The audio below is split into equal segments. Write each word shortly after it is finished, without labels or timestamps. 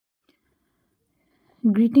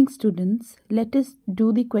Greetings students, let us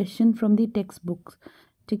do the question from the textbooks.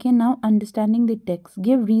 ठीक है, now understanding the text,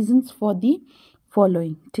 give reasons for the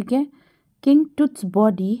following. ठीक है, King Tut's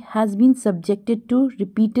body has been subjected to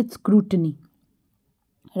repeated scrutiny.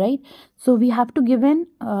 Right, so we have to give an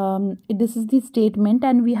this is the statement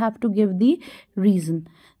and we have to give the reason.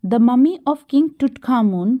 The mummy of King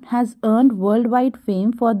Tutankhamun has earned worldwide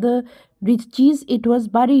fame for the riches it was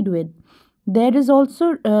buried with. There is also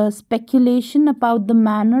speculation about the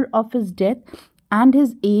manner of his death and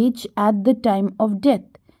his age at the time of death.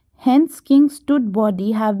 Hence, King Tut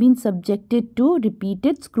body have been subjected to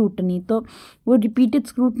repeated scrutiny. तो वो repeated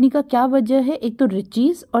scrutiny का क्या वजह है? एक तो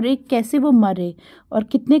riches और एक कैसे वो मरे और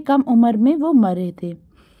कितने कम उम्र में वो मरे थे.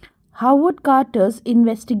 Howard Carter's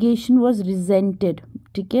investigation was resented.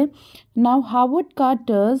 ठीक है. Now Howard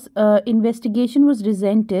Carter's investigation was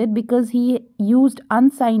resented because he used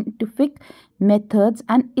unscientific methods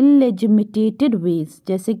and illegitimate ways.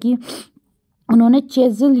 जैसे कि उन्होंने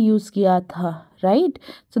चेजल यूज़ किया था, right.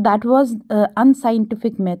 So that was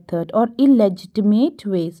unscientific method और illegitimate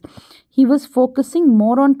ways. He was focusing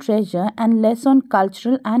more on treasure and less on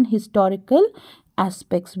cultural and historical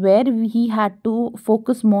aspects, where he had to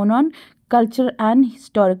focus more on culture and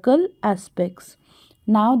historical aspects.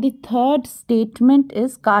 Now the third statement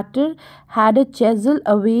is Carter had a chisel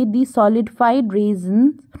away the solidified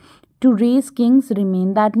raisins to raise king's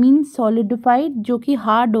remain. That means solidified जो कि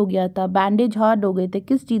hard हो गया था, bandage hard हो गए थे.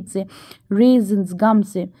 किस चीज़ से? Raisins, gum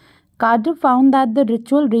से. Carter found that the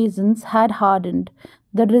ritual raisins had hardened.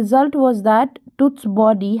 The result was that Tut's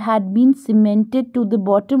body had been cemented to the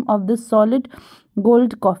bottom of the solid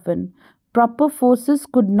gold coffin. Proper forces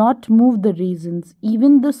could not move the raisins.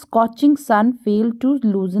 Even the scorching sun failed to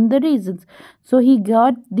loosen the raisins. So he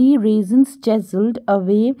got the raisins chiseled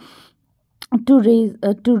away to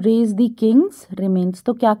raise the king's remains.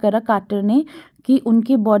 तो क्या करा quarter ने कि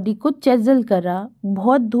उनकी body को चेजल करा.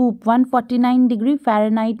 बहुत धूप 149 डिग्री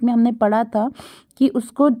फ़ारेनहाइट में हमने पढ़ा था कि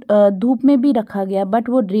उसको धूप में भी रखा गया, बट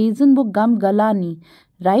वो रेजन वो गम गला नहीं,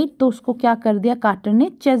 राइट. तो उसको क्या कर दिया कार्टर ने?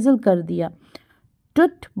 चेजल कर दिया.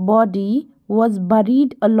 टुट body was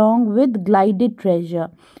buried along with glided treasure.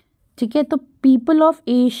 ठीक है, तो people of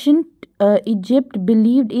ancient Egypt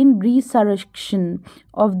believed in resurrection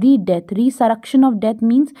of the death. Resurrection of death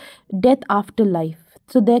means death after life.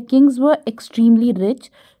 So their kings were extremely rich.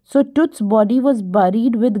 So Tut's body was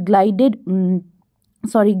buried with gilded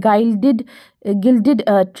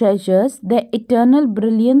treasures. Their eternal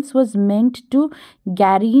brilliance was meant to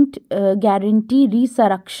guarantee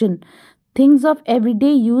resurrection. Things of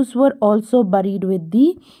everyday use were also buried with the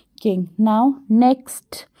king. Now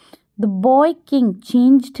next. The boy king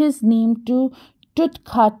changed his name to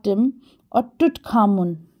Tutankhamun or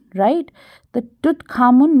Tutankhamun, right? The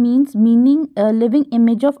Tutankhamun meaning living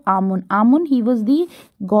image of Amun. Amun, he was the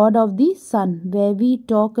god of the sun. Where we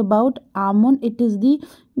talk about Amun, it is the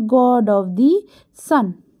god of the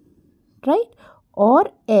sun, right? Or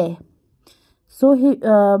air. So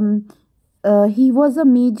he was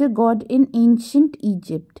a major god in ancient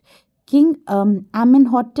Egypt. King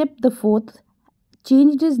Amenhotep IV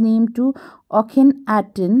changed his name to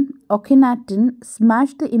Akhenaten. Akhenaten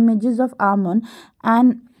smashed the images of Amun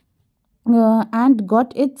and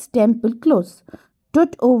got its temple closed.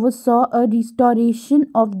 Tut oversaw a restoration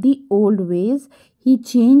of the old ways. He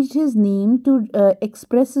changed his name to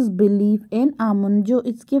express his belief in Amun. जो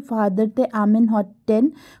इसके father थे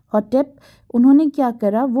आमेनहॉटेप, उन्होंने क्या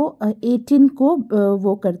करा? वो 18 को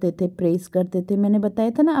वो करते थे, प्रेस करते थे. मैंने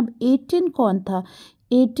बताया था ना. अब 18 कौन था?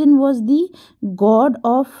 18 was the god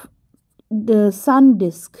of the sun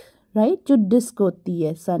disk, right? जो डिस्क होती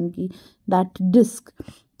है सन की, that disk.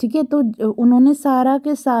 ठीक है, तो उन्होंने सारा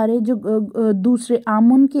के सारे जो दूसरे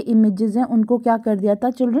आमुन के इमेजेस हैं उनको क्या कर दिया था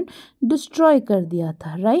चिल्ड्रन? डिस्ट्रॉय कर दिया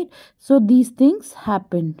था, right. So these things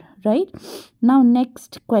happened, right. Now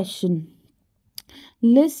next question.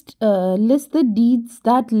 List the deeds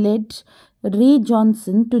that led Ray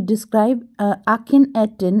Johnson to describe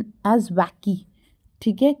Akhenaten as wacky.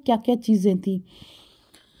 ठीक है, क्या क्या चीज़ें थी?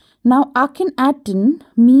 Now Akhenaten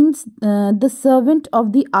means the servant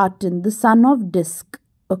of the Aten, the son of Disk.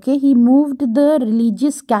 Okay, he moved the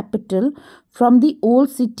religious capital from the old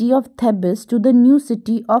city of Thebes to the new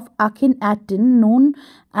city of Akhenaten, known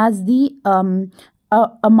as the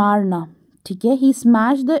Amarna. ठीक है, he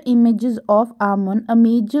smashed the images of Amun, a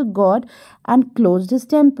major god, and closed his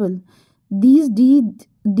temple. These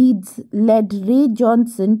deeds led Ray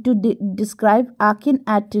Johnson to describe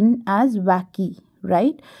Akhenaten as wacky,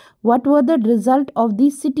 right? What were the result of the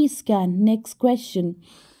city scan? Next question.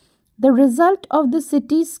 The result of the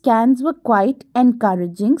CT scans were quite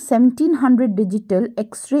encouraging. 1700 digital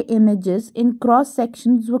X-ray images in cross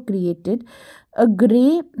sections were created. A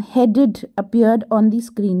grey headed appeared on the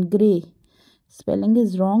screen. Grey. Spelling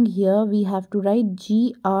is wrong here. We have to write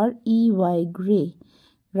Grey. Grey.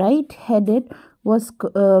 Right headed was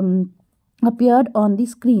appeared on the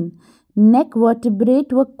screen. Neck vertebrae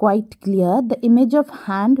were quite clear. The image of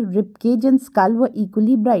hand, ribcage, and skull were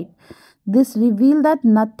equally bright. This revealed that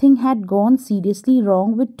nothing had gone seriously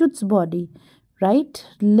wrong with Tut's body. Right?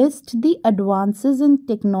 List the advances in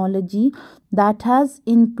technology that has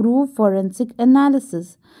improved forensic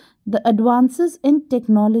analysis. The advances in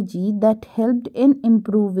technology that helped in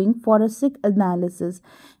improving forensic analysis.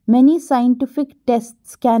 Many scientific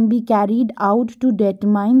tests can be carried out to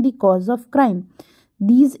determine the cause of crime.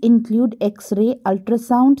 These include X-ray,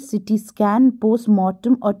 ultrasound, CT scan,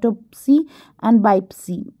 post-mortem, autopsy, and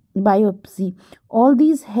biopsy. All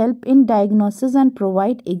these help in diagnosis and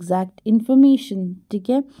provide exact information.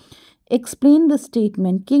 Okay? Explain the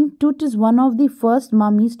statement. King Tut is one of the first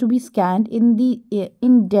mummies to be scanned in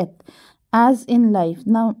death as in life.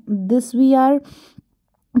 Now,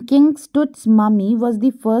 King Tut's mummy was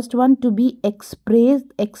the first one to be X-rayed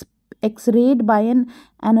by an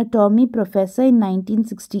anatomy professor in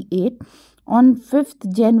 1968. On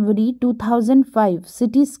 5th January 2005,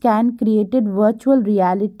 CT scan created virtual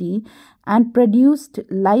reality and produced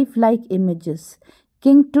lifelike images.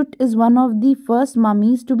 King Tut is one of the first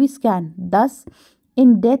mummies to be scanned. Thus,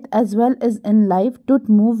 in death as well as in life, Tut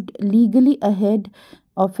moved legally ahead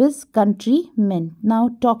of his countrymen. Now,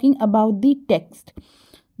 talking about the text.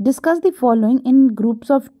 Discuss the following in groups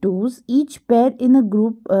of twos, each pair in a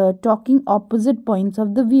group talking opposite points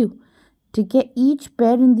of the view. Okay? Each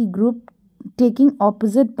pair in the group taking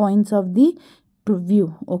opposite points of the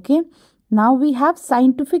view. Okay? Now we have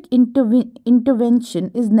scientific intervention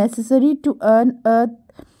is necessary to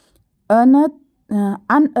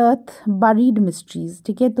unearth buried mysteries.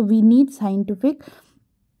 Okay? So we need scientific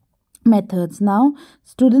methods. Now,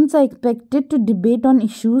 students are expected to debate on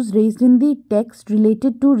issues raised in the text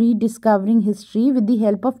related to rediscovering history with the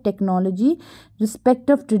help of technology, respect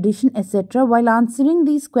of tradition, etc. While answering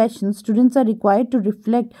these questions, students are required to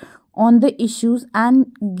reflect on the issues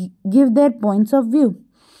and give their points of view.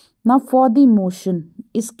 Now, for the motion,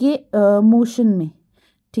 इसके motion में,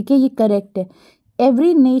 ठीक है, ये correct है.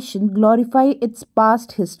 Every nation glorify its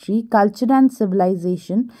past history, culture and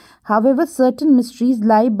civilization. However, certain mysteries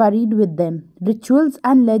lie buried with them. Rituals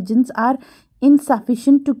and legends are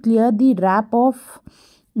insufficient to clear the wrap of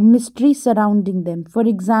mystery surrounding them. For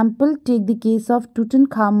example, take the case of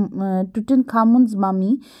Tutankhamun's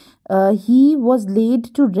mummy. He was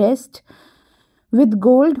laid to rest with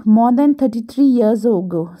gold more than 33 years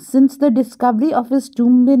ago. Since the discovery of his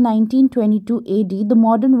tomb in 1922 AD, the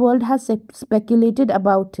modern world has speculated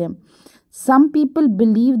about him. Some people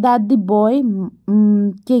believe that the boy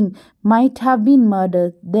king might have been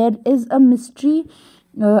murdered. There is a mystery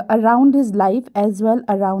around his life as well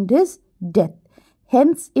around his death.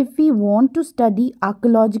 Hence, if we want to study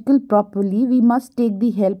archaeological properly, we must take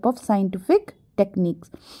the help of scientific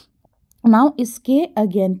techniques. Now,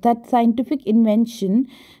 again, that scientific invention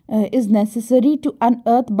is necessary to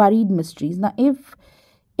unearth buried mysteries. Now, if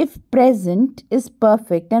present is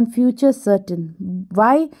perfect and future certain,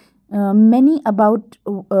 why many about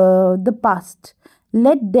the past?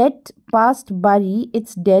 Let dead past bury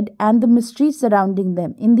its dead and the mysteries surrounding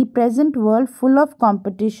them. In the present world full of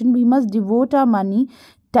competition, we must devote our money,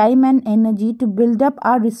 time and energy to build up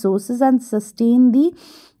our resources and sustain the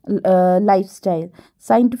lifestyle.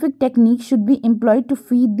 Scientific techniques should be employed to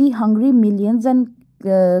feed the hungry millions and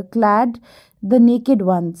clad the naked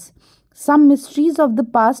ones. Some mysteries of the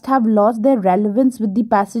past have lost their relevance with the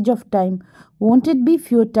passage of time. Won't it be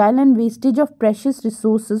futile and wastage of precious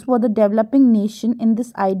resources for the developing nation in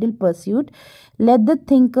this idle pursuit? Let the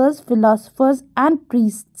thinkers, philosophers, and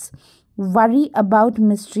priests worry about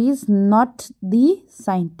mysteries, not the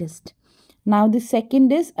scientist. Now, the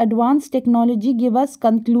second is advanced technology give us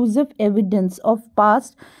conclusive evidence of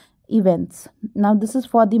past events. Now, this is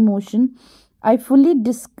for the motion. I fully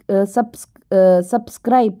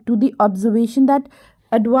subscribe to the observation that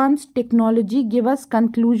advanced technology give us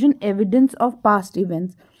conclusion evidence of past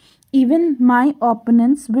events. Even my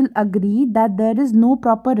opponents will agree that there is no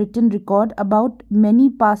proper written record about many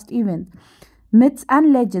past events. Myths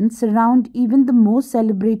and legends surround even the most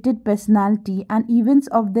celebrated personality and events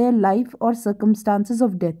of their life or circumstances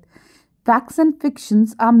of death. Facts and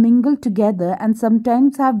fictions are mingled together and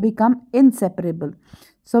sometimes have become inseparable.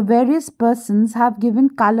 So various persons have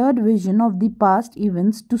given colored vision of the past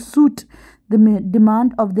events to suit the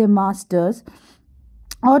demand of their masters.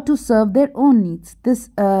 or to serve their own needs.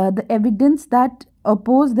 The evidence that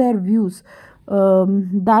oppose their views,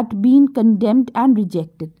 that being condemned and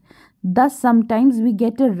rejected. Thus, sometimes we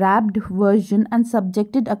get a wrapped version and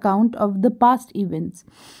subjected account of the past events.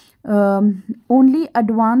 Only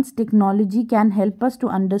advanced technology can help us to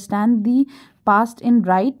understand the past in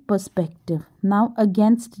right perspective. Now,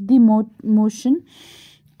 against the motion,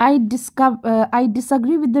 I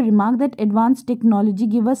disagree with the remark that advanced technology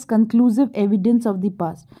give us conclusive evidence of the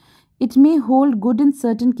past. It may hold good in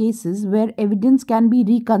certain cases where evidence can be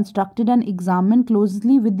reconstructed and examined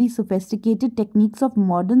closely with the sophisticated techniques of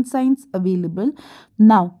modern science available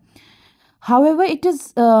now. However, it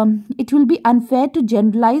will be unfair to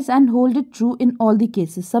generalize and hold it true in all the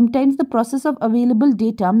cases. Sometimes the process of available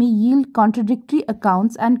data may yield contradictory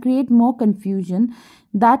accounts and create more confusion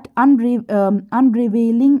that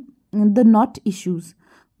unraveling the knot issues.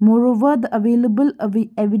 Moreover, the available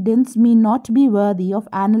evidence may not be worthy of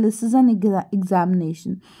analysis and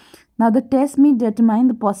examination. Now, the test may determine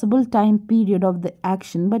the possible time period of the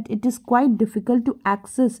action, but it is quite difficult to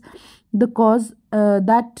access the cause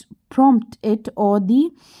that prompt it or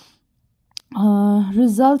the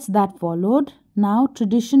results that followed. Now,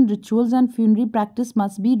 tradition, rituals and funerary practice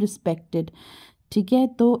must be respected. ठीक है,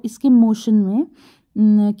 तो इसके motion में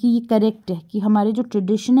कि ये correct है कि हमारे जो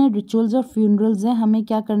ट्रेडिशन है, रिचुअल्स और फ्यूनरल्स हैं, हमें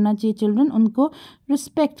क्या करना चाहिए चिल्ड्रन, उनको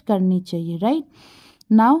रिस्पेक्ट करनी चाहिए, right.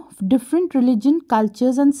 Now, different religion,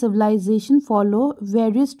 cultures and civilization follow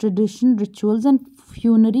various tradition, rituals and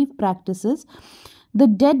funerary practices. The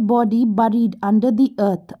dead body buried under the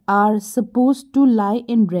earth are supposed to lie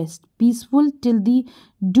in rest, peaceful till the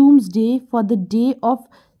doomsday for the day of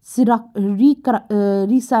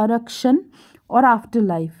resurrection or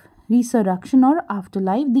afterlife. Resurrection or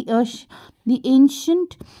afterlife. The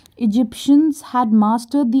ancient Egyptians had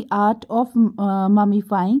mastered the art of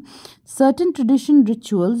mummifying. Certain tradition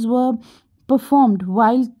rituals were performed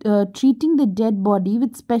while treating the dead body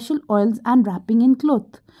with special oils and wrapping in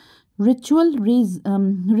cloth. Reasons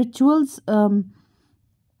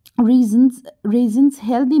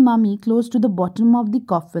held the mummy close to the bottom of the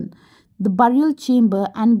coffin. The burial chamber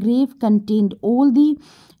and grave contained all the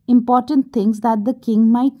important things that the king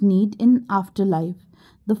might need in afterlife.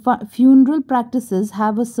 The funeral practices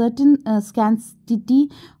have a certain scarcity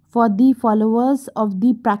for the followers of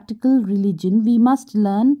the practical religion. We must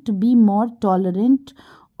learn to be more tolerant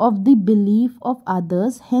of the belief of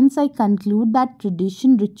others. Hence, I conclude that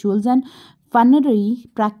tradition, rituals, and funerary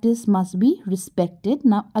practice must be respected.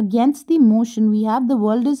 Now, against the motion, we have the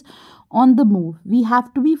world is on the move. We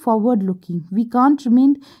have to be forward looking. We can't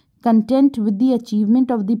remain content with the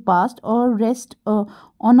achievement of the past or rest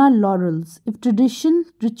on our laurels. If tradition,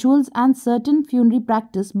 rituals, and certain funerary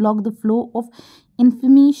practice block the flow of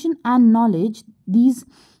information and knowledge, these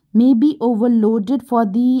may be overloaded for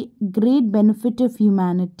the great benefit of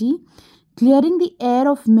humanity, clearing the air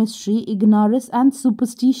of mystery, ignorance, and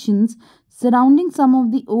superstitions surrounding some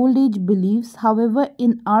of the old age beliefs. However,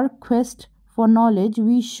 in our quest for knowledge,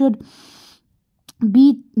 we should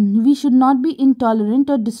not be intolerant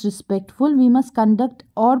or disrespectful. We must conduct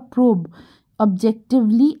or probe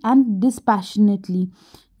objectively and dispassionately.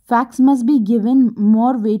 Facts must be given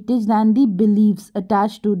more weightage than the beliefs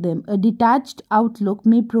attached to them. A detached outlook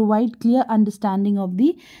may provide clear understanding of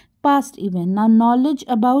the past event. Now, knowledge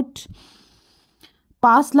about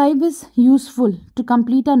past life is useful to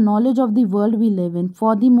complete our knowledge of the world we live in.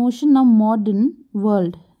 For the motion of modern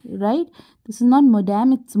world, right? This is not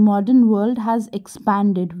modern, it's modern world has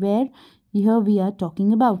expanded, where here we are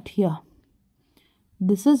talking about here.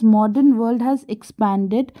 This is modern world has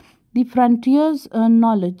expanded the frontiers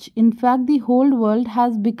knowledge. In fact, the whole world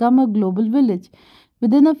has become a global village.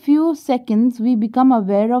 Within a few seconds, we become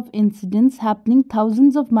aware of incidents happening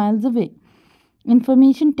thousands of miles away.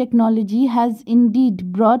 Information technology has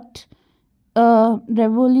indeed brought a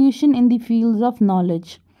revolution in the fields of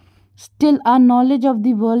knowledge. Still, our knowledge of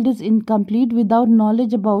the world is incomplete without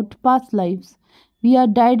knowledge about past lives. We are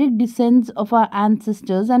direct descendants of our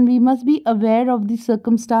ancestors, and we must be aware of the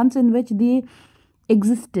circumstance in which they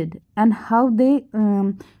existed and how they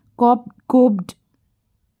coped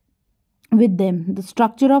with them. The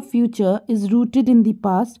structure of future is rooted in the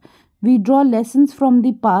past. We draw lessons from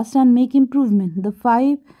the past and make improvement. The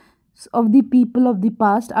five of the people of the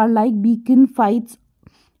past are like beacon fights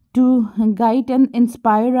to guide and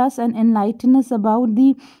inspire us and enlighten us about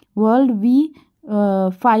the world we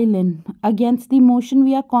file in. Against the motion,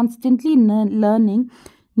 we are constantly learning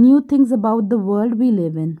new things about the world we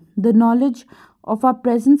live in. The knowledge of our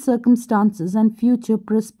present circumstances and future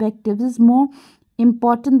perspectives is more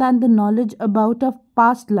important than the knowledge about our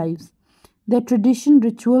past lives. Their tradition,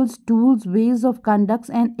 rituals, tools, ways of conduct,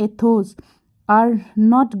 and ethos are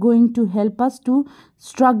not going to help us to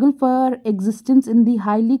struggle for our existence in the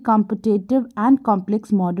highly competitive and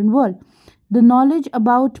complex modern world. The knowledge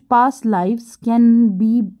about past lives can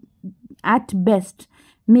be, at best,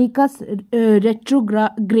 make us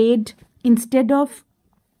retrograde instead of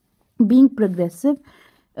being progressive.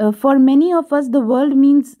 For many of us, the world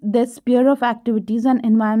means their sphere of activities and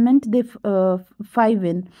environment they thrive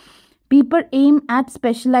in. People aim at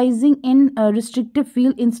specializing in a restrictive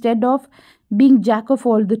field instead of being jack of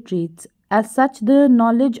all the trades. As such, the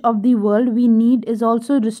knowledge of the world we need is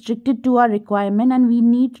also restricted to our requirement, and we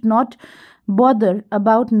need not bother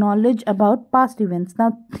about knowledge about past events.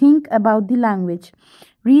 Now, think about the language.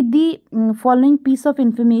 Read the following piece of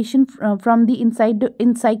information from the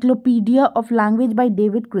Encyclopedia of Language by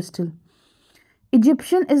David Crystal.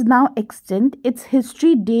 Egyptian is now extinct. Its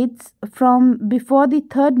history dates from before the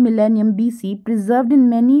 3rd millennium BC, preserved in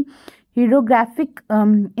many hieroglyphic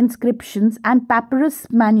inscriptions and papyrus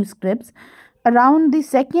manuscripts. Around the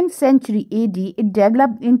 2nd century AD, it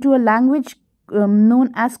developed into a language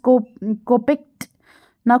known as Coptic.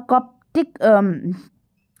 Now, Coptic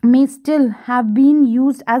may still have been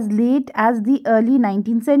used as late as the early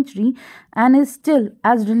 19th century and is still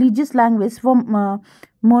as religious language for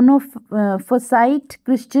monophysite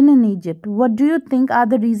Christian in Egypt. What do you think are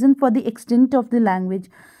the reasons for the extinct of the language?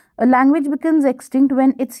 A language becomes extinct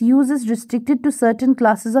when its use is restricted to certain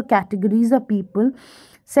classes or categories of people.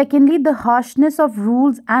 Secondly, the harshness of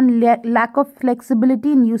rules and lack of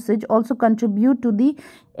flexibility in usage also contribute to the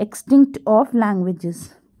extinct of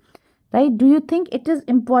languages. Right? Do you think it is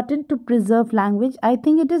important to preserve language? I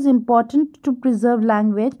think it is important to preserve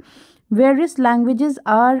language. Various languages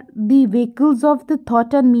are the vehicles of the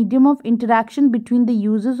thought and medium of interaction between the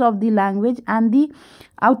users of the language and the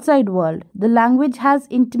outside world. The language has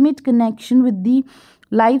intimate connection with the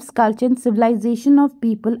lives, culture, and civilization of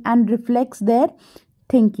people and reflects their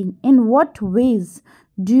thinking. In what ways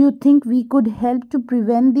do you think we could help to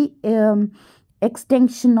prevent the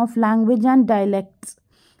extinction of language and dialects?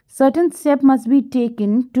 Certain steps must be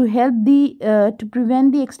taken to help to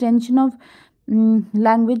prevent the extension of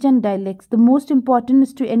language and dialects. The most important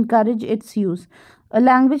is to encourage its use. A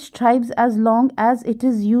language thrives as long as it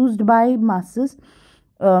is used by masses.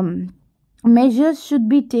 Measures should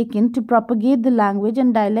be taken to propagate the language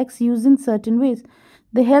and dialects used in certain ways.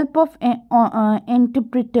 The help of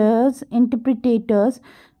interpreters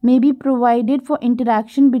may be provided for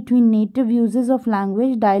interaction between native users of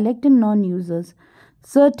language, dialect, and non-users.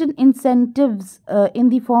 Certain incentives in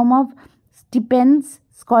the form of stipends,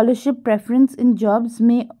 scholarship, preference in jobs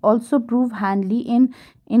may also prove handy in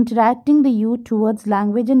interacting the youth towards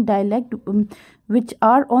language and dialect which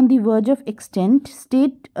are on the verge of extinct.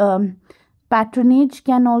 State patronage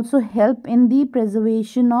can also help in the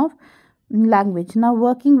preservation of language. Now,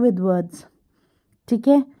 working with words.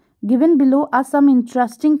 Okay? Given below are some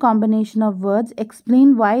interesting combination of words.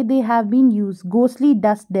 Explain why they have been used. Ghostly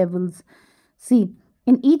dust devils. See,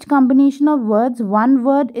 in each combination of words, one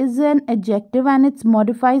word is an adjective and it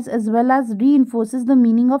modifies as well as reinforces the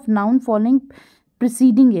meaning of noun following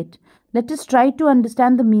preceding it. Let us try to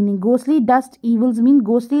understand the meaning. Ghostly dust evils mean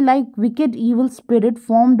ghostly like wicked evil spirit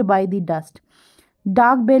formed by the dust.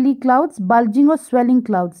 Dark belly clouds, bulging or swelling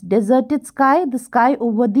clouds. Deserted sky, the sky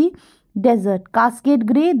over the desert. Cascade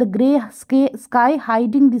grey, the grey sky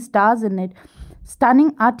hiding the stars in it.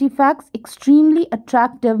 Stunning artifacts, extremely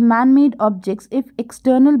attractive man-made objects if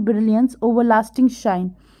external brilliance over lasting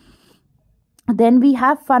shine. Then we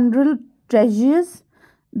have funeral treasures,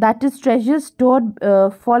 that is treasures stored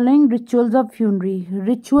following rituals of funerary.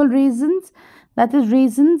 Ritual raisins, that is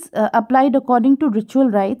raisins applied according to ritual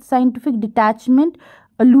rites. Scientific detachment,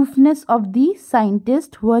 aloofness of the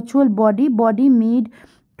scientist. Virtual body, body made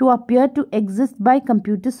to appear to exist by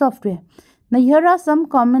computer software. Now, here are some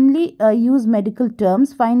commonly used medical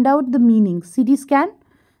terms. Find out the meaning. CT scan,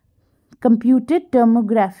 computed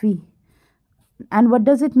tomography. And what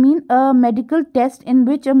does it mean? A medical test in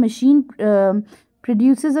which a machine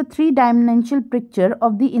produces a three-dimensional picture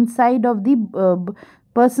of the inside of the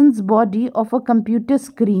person's body of a computer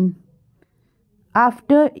screen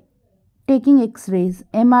after taking x-rays.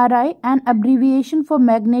 MRI, an abbreviation for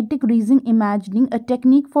magnetic resonance imaging, a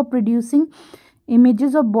technique for producing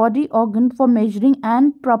images of body organ for measuring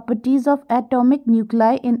and properties of atomic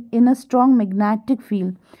nuclei in a strong magnetic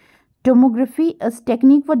field. Tomography, a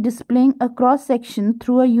technique for displaying a cross section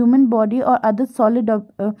through a human body or other solid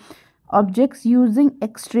objects using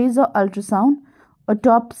x-rays or ultrasound.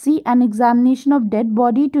 Autopsy, an examination of dead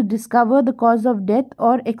body to discover the cause of death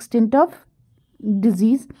or extent of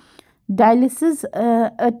disease. Dialysis,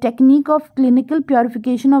 a technique of clinical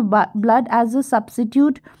purification of blood as a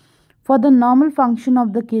substitute for the normal function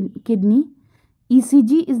of the kidney.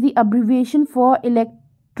 ECG is the abbreviation for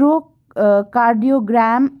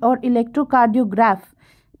electrocardiogram or electrocardiograph,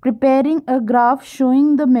 preparing a graph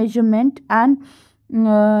showing the measurement and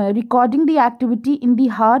recording the activity in the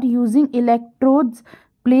heart using electrodes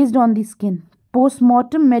placed on the skin.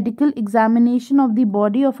 Post-mortem medical examination of the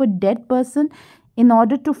body of a dead person in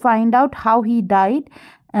order to find out how he died.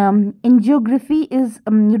 Angiography is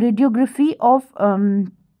radiography of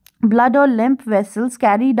blood or lymph vessels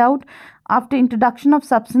carried out after introduction of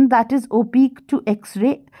substance that is opaque to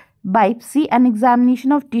X-ray. Biopsy, an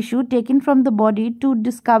examination of tissue taken from the body to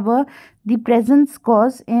discover the presence,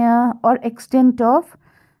 cause, or extent of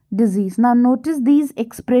disease. Now notice these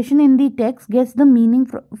expression in the text gets the meaning.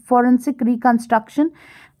 Forensic reconstruction,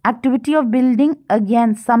 activity of building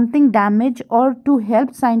against something damaged or to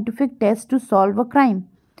help scientific tests to solve a crime.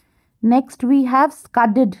 Next we have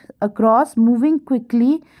scudded, across, moving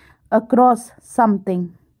quickly across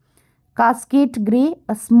something. Cascade grey,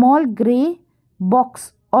 a small grey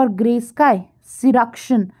box or grey sky.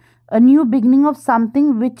 Seduction, a new beginning of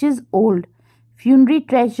something which is old. Funerary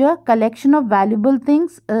treasure, collection of valuable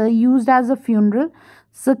things used as a funeral.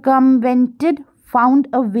 Circumvented, found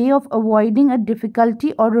a way of avoiding a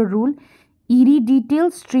difficulty or a rule. Eerie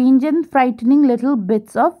details, strange and frightening little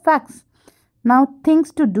bits of facts. Now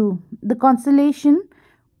things to do. The constellation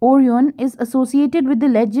Orion is associated with the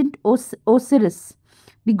legend Osiris,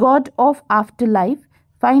 the god of afterlife.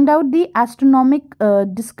 Find out the astronomical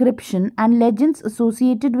description and legends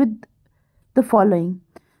associated with the following.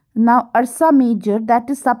 Now Ursa Major, that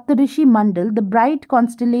is Saptarishi Mandal, the bright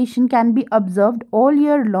constellation can be observed all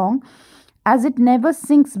year long as it never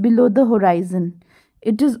sinks below the horizon.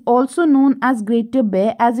 It is also known as Greater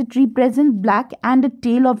Bear as it represents black and a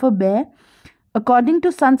tail of a bear. According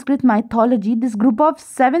to Sanskrit mythology, this group of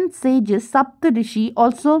 7 sages, Saptarishi,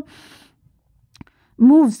 also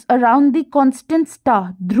moves around the constant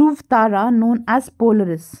star Dhruv Tara known as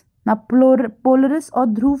Polaris. Now Polaris or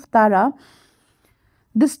Dhruv Tara,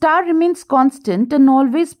 the star remains constant and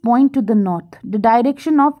always point to the north. The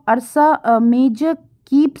direction of Ursa Major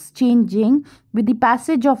keeps changing with the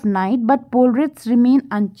passage of night, but Polaris remain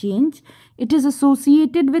unchanged. It is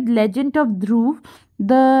associated with legend of Dhruv,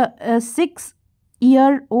 the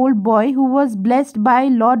 6-year-old boy who was blessed by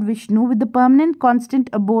Lord Vishnu with the permanent constant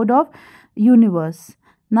abode of universe.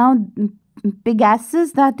 Now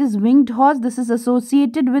Pegasus, that is winged horse, this is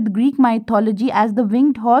associated with Greek mythology as the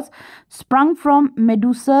winged horse sprung from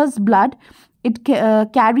Medusa's blood. It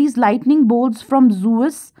carries lightning bolts from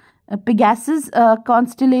Zeus. Pegasus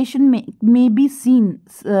constellation may be seen,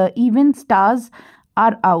 even stars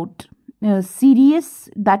are out. Sirius,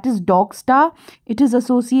 that is dog star, it is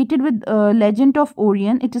associated with legend of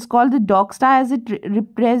Orion. It is called the dog star as it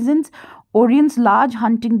represents Orion's large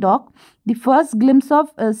hunting dog. The first glimpse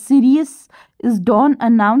of Sirius is dawn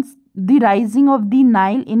announced the rising of the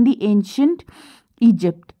Nile in the ancient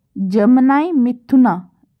Egypt. Gemini Mithuna,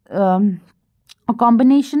 a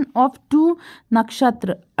combination of 2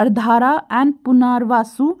 nakshatra, Ardhara and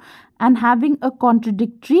Punarvasu, and having a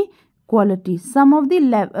contradictory quality. Some of the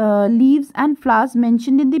leaves and flowers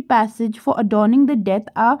mentioned in the passage for adorning the death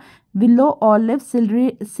are willow, olive,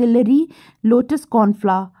 celery, lotus,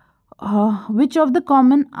 cornflower. Which of the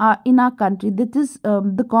common are in our country? This is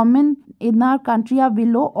the common in our country are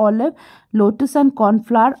willow, olive, lotus and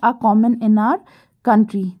cornflower are common in our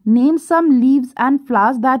country. Name some leaves and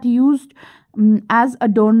flowers that used as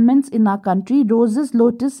adornments in our country. Roses,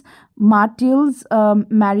 lotus, martils,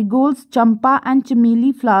 marigolds, champa and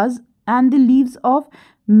chameli flowers, and the leaves of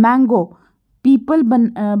mango, people,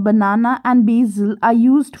 banana and basil are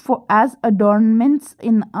used for as adornments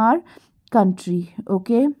in our country.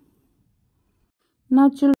 Okay. Now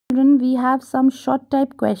children, we have some short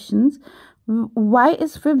type questions. Why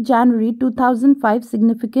is 5th January 2005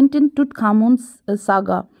 significant in Tutankhamun's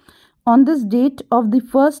saga? On this date of the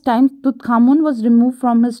first time Tutankhamun was removed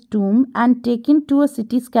from his tomb and taken to a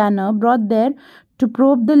CT scanner brought there to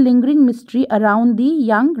probe the lingering mystery around the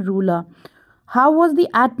young ruler. How was the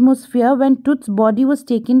atmosphere when Tut's body was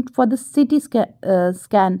taken for the CT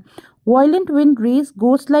scan? Violent wind raised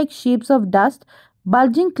ghost-like shapes of dust.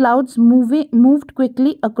 Bulging clouds moved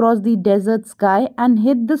quickly across the desert sky and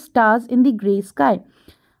hid the stars in the grey sky.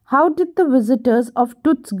 How did the visitors of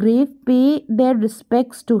Tut's grave pay their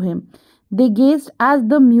respects to him? They gazed at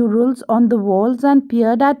the murals on the walls and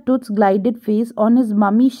peered at Tut's glided face on his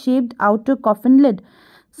mummy-shaped outer coffin lid.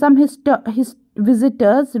 Some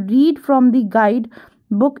visitors read from the guide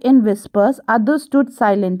book in whispers, others stood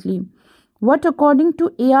silently. What, according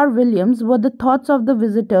to A.R. Williams, were the thoughts of the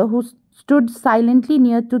visitor who stood silently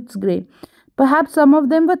near Tooth's grave? Perhaps some of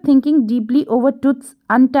them were thinking deeply over Tooth's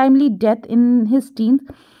untimely death in his teens.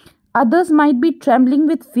 Others might be trembling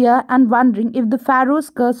with fear and wondering if the Pharaoh's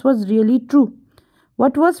curse was really true.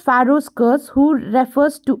 What was Pharaoh's curse? Who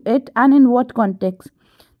refers to it, and in what context?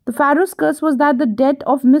 The Pharaoh's curse was that the debt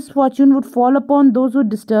of misfortune would fall upon those who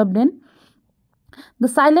disturbed it. The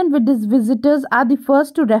silent visitors are the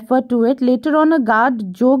first to refer to it. Later on, a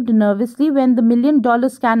guard joked nervously when the $1 million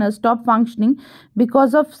scanner stopped functioning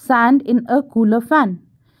because of sand in a cooler fan.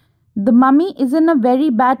 The mummy is in a very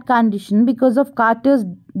bad condition because of Carter's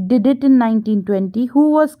did it in 1920.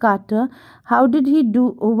 Who was Carter? How did he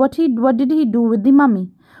do what did he do with the mummy?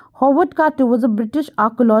 Howard Carter was a British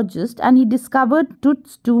archaeologist, and he discovered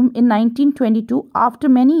Tooth's tomb in 1922 after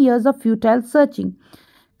many years of futile searching.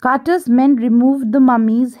 Carter's men removed the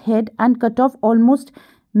mummy's head and cut off almost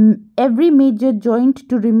every major joint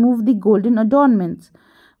to remove the golden adornments.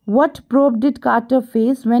 What probe did Carter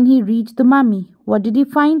face when he reached the mummy? What did he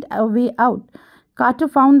find a way out? Carter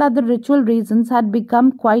found that the ritual raisins had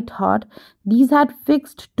become quite hard. These had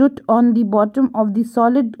fixed Tooth on the bottom of the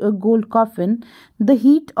solid gold coffin. The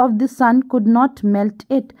heat of the sun could not melt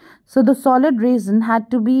it, so the solid raisin had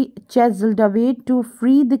to be chiseled away to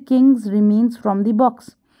free the king's remains from the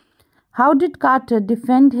box. How did Carter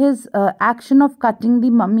defend his action of cutting the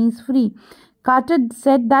mummies free? Carter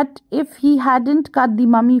said that if he hadn't cut the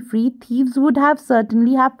mummy free, thieves would have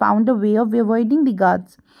certainly have found a way of avoiding the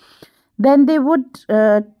guards. Then they would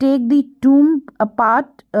take the tomb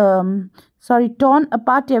apart, torn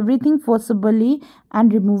apart everything forcibly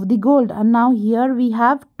and remove the gold. And now here we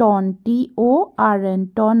have torn,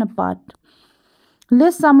 T-O-R-N, torn apart.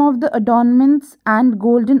 List some of the adornments and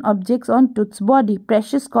golden objects on Tooth's body: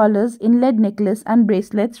 precious collars, inlaid necklace and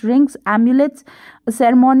bracelets, rings, amulets, a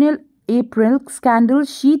ceremonial apron,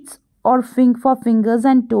 candles, sheets or for fingers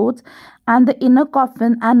and toes, and the inner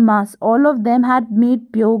coffin and mask. All of them had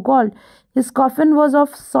made pure gold. His coffin was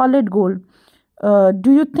of solid gold.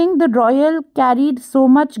 Do you think the royal carried so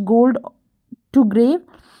much gold to grave?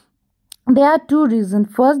 There are two reasons.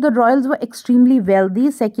 First, the royals were extremely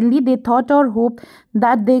wealthy. Secondly, they thought or hoped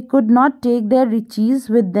that they could not take their riches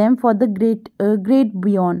with them for the great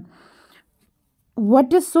beyond.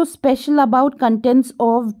 What is so special about contents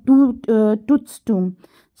of Tooth's tomb?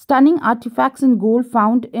 Stunning artifacts in gold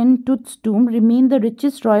found in Tooth's tomb remain the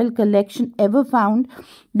richest royal collection ever found.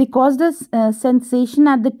 They caused a sensation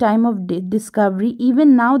at the time of discovery.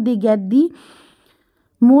 Even now, they get the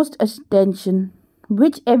most attention.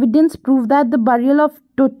 Which evidence prove that the burial of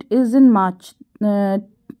Tooth is in March or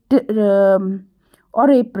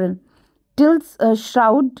April? Till's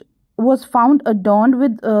shroud was found adorned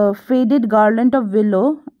with a faded garland of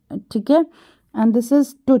willow. Okay? And this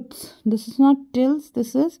is Tooth. This is not Till's,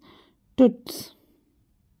 this is Tooth's.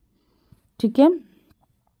 Okay?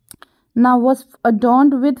 Now was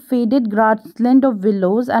adorned with faded grassland of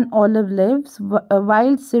willows and olive leaves,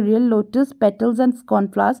 wild cereal, lotus petals and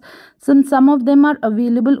cornflowers. Since some of them are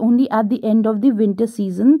available only at the end of the winter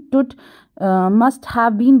season, Tooth must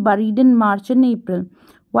have been buried in March and April.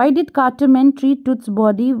 Why did Carter men treat Tooth's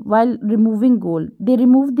body while removing gold? They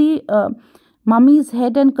removed the mummy's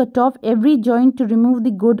head and cut off every joint to remove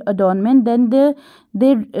the good adornment. Then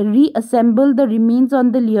they reassembled the remains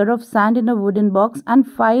on the layer of sand in a wooden box and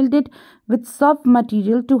filed it with soft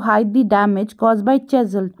material to hide the damage caused by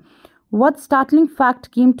chisel. What startling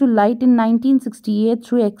fact came to light in 1968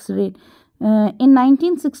 through X-ray? In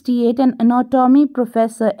 1968, an anatomy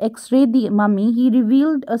professor X-rayed the mummy. He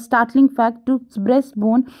revealed a startling fact: Tooth's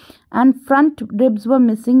breastbone and front ribs were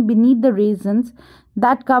missing beneath the raisins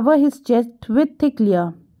that cover his chest with thick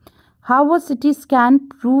layer. How was CT scan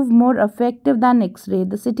prove more effective than X-ray?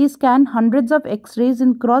 The CT scan, hundreds of X-rays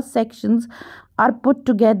in cross sections are put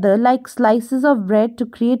together like slices of bread to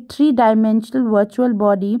create three-dimensional virtual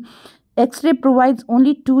body. X-ray provides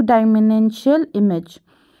only two-dimensional image.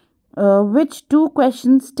 Which two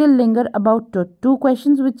questions still linger about Tooth? Two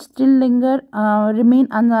questions which still remain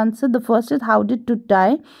unanswered. The first is, how did Tooth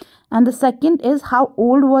die? And the second is, how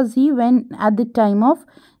old was he when at the time of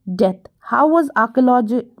death? How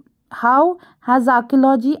has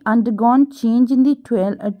archaeology undergone change in the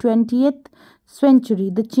 20th century?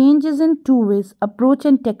 The change is in two ways: approach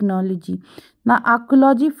and technology. Now,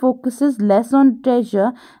 archaeology focuses less on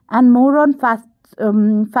treasure and more on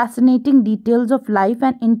fascinating details of life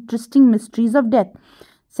and interesting mysteries of death.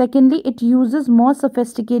 Secondly, it uses more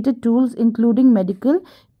sophisticated tools, including medical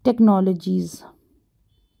technologies.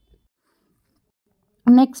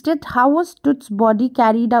 Next is, how was Tooth's body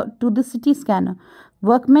carried out to the CT scanner?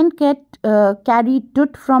 Workmen carried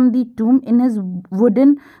Tut from the tomb in his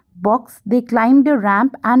wooden box. They climbed a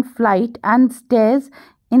ramp and flight and stairs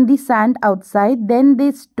in the sand outside. Then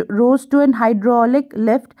they rose to an hydraulic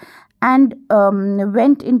lift and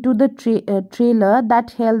went into the trailer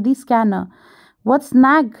that held the scanner. What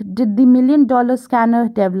snag did the $1 million scanner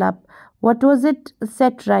develop? What was it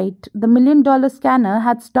set right? The $1 million scanner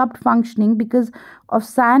had stopped functioning because of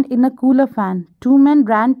sand in a cooler fan. Two men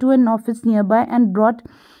ran to an office nearby and brought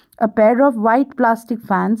a pair of white plastic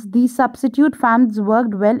fans. These substitute fans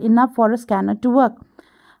worked well enough for a scanner to work.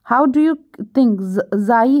 How do you think?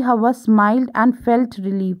 Zai Hawa smiled and felt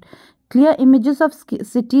relieved. Clear images of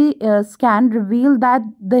CT scan revealed that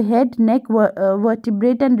the head, neck,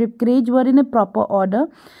 vertebrate and ribcage were in a proper order.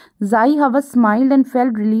 Zai Hawa smiled and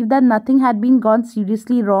felt relieved that nothing had been gone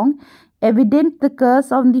seriously wrong. Evident the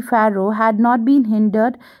curse of the pharaoh had not been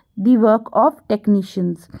hindered the work of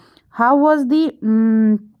technicians. How was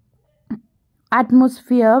the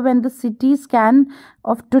atmosphere when the CT scan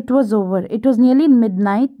of Tut was over? It was nearly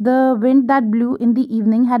midnight. The wind that blew in the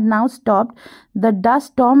evening had now stopped. The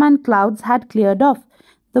dust storm and clouds had cleared off.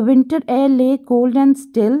 The winter air lay cold and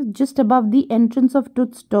still. Just above the entrance of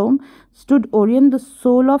Tut's tomb stood Orion, the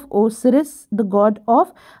soul of Osiris, the god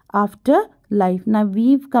of afterlife. Now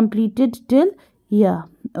we've completed till here.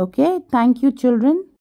 Okay, thank you, children.